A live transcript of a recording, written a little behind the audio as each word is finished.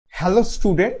Hello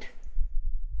student,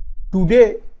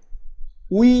 today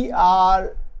we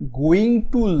are going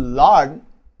to learn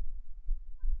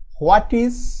what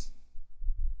is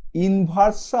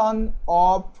inversion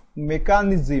of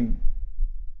mechanism,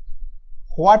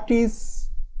 what is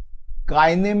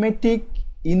kinematic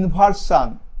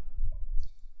inversion.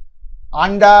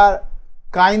 Under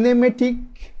kinematic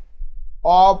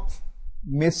of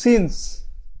machines,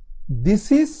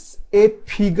 this is a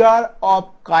figure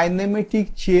of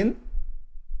kinematic chain.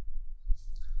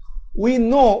 We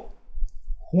know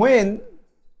when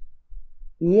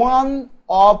one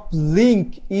of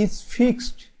link is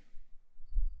fixed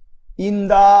in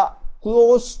the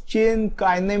closed chain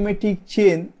kinematic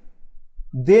chain,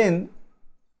 then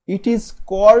it is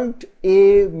called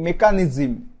a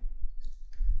mechanism.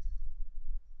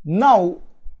 Now,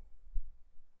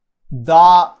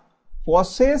 the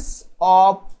process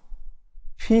of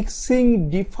fixing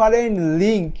different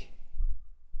link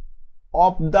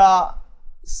of the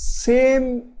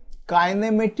same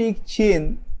kinematic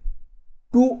chain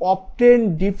to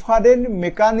obtain different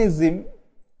mechanism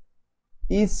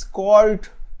is called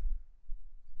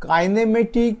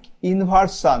kinematic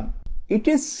inversion. It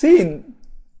is seen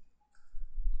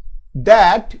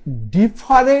that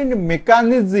different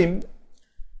mechanisms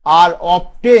are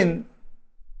obtained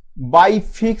by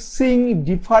fixing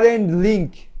different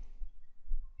link.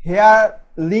 Here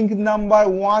link number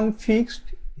 1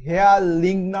 fixed, here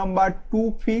link number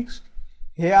 2 fixed,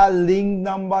 here link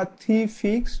number 3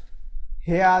 fixed,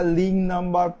 here link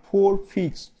number 4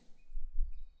 fixed.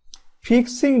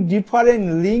 Fixing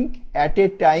different link at a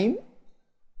time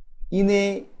in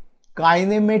a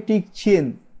kinematic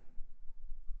chain.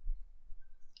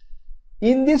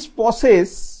 In this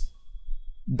process,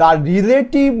 the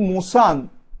relative motion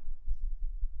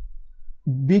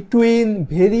between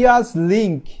various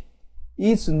link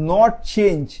is not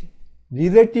changed.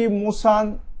 Relative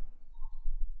motion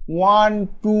 1,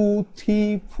 2,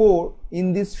 3, 4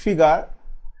 in this figure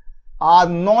are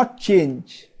not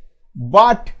changed,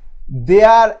 but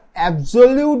their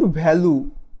absolute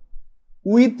value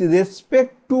with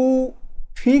respect to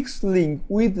fixed link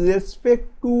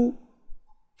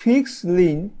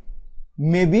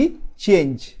may be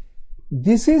changed.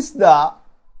 This is the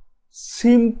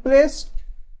simplest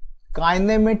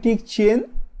kinematic chain.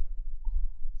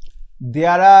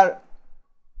 There are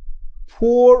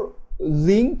 4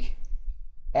 link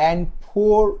and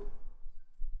 4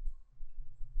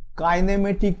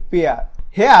 kinematic pair.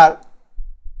 Here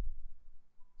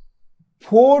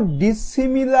 4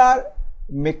 dissimilar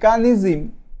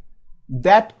mechanism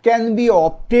that can be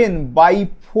obtained by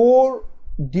 4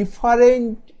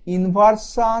 different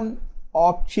inversion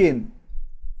of chain.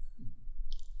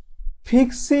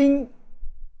 Fixing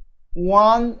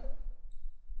 1,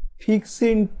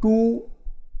 fixing 2,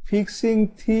 fixing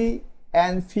 3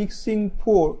 and fixing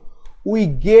 4, we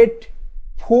get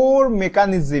 4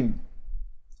 mechanism.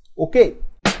 Okay.